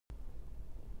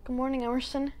Good morning,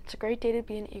 Emerson. It's a great day to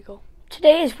be an Eagle.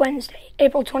 Today is Wednesday,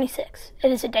 April 26th. It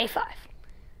is a day 5.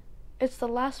 It's the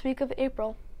last week of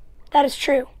April, That is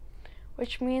true.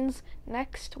 which means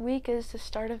next week is the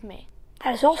start of May.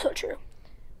 That is also true.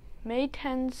 May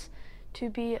tends to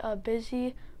be a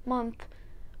busy month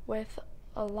with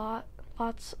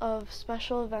lots of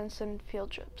special events and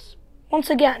field trips. Once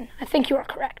again, I think you are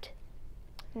correct.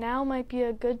 Now might be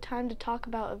a good time to talk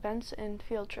about events and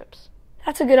field trips.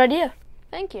 That's a good idea.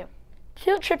 Thank you.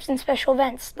 Field trips and special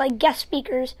events, like guest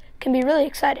speakers, can be really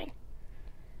exciting.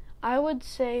 I would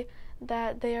say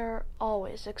that they are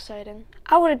always exciting.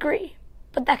 I would agree,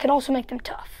 but that can also make them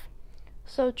tough.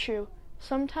 So true.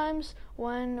 Sometimes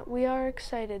when we are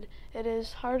excited, it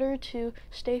is harder to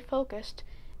stay focused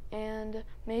and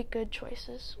make good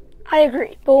choices. I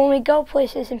agree, but when we go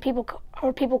places and people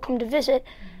come to visit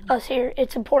us here,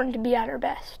 it's important to be at our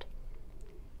best.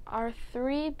 Our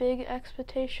 3 big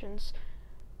expectations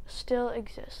still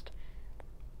exist,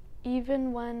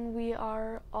 even when we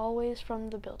are always from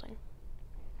the building.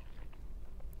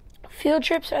 Field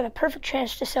trips are the perfect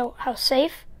chance to show how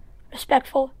safe,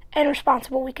 respectful, and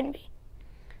responsible we can be.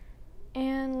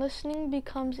 And listening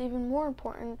becomes even more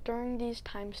important during these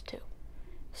times too.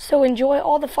 So enjoy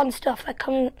all the fun stuff that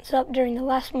comes up during the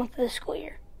last month of the school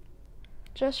year.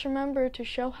 Just remember to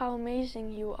show how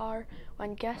amazing you are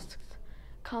when guests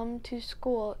come to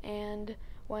school and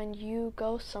when you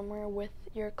go somewhere with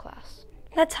your class.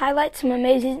 Let's highlight some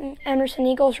amazing Emerson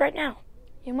Eagles right now.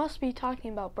 You must be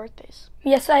talking about birthdays.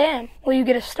 Yes, I am. Will you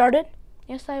get us started?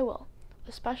 Yes, I will.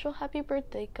 A special happy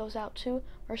birthday goes out to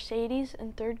Mercedes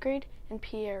in 3rd grade and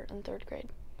Pierre in 3rd grade.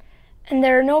 And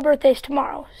there are no birthdays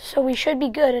tomorrow, so we should be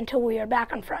good until we are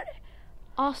back on Friday.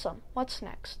 Awesome. What's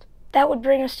next? That would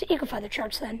bring us to Eagle Feather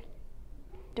Charts then.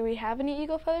 Do we have any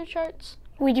Eagle Feather charts?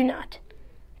 We do not.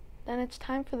 Then it's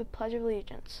time for the Pledge of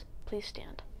Allegiance. Please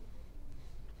stand.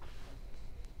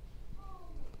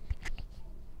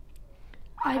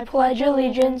 I pledge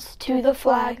allegiance to the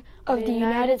flag of the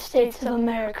United States of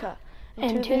America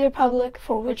and to the republic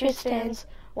for which it stands,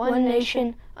 one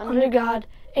nation, under God,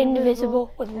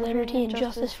 indivisible, with liberty and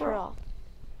justice for all.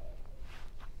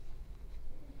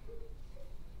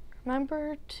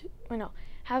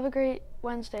 Have a great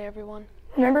Wednesday, everyone.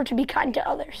 Remember to be kind to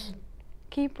others.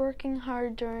 Keep working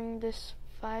hard during this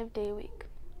 5-day week.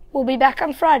 We'll be back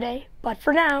on Friday, but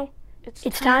for now, It's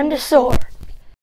it's time to soar.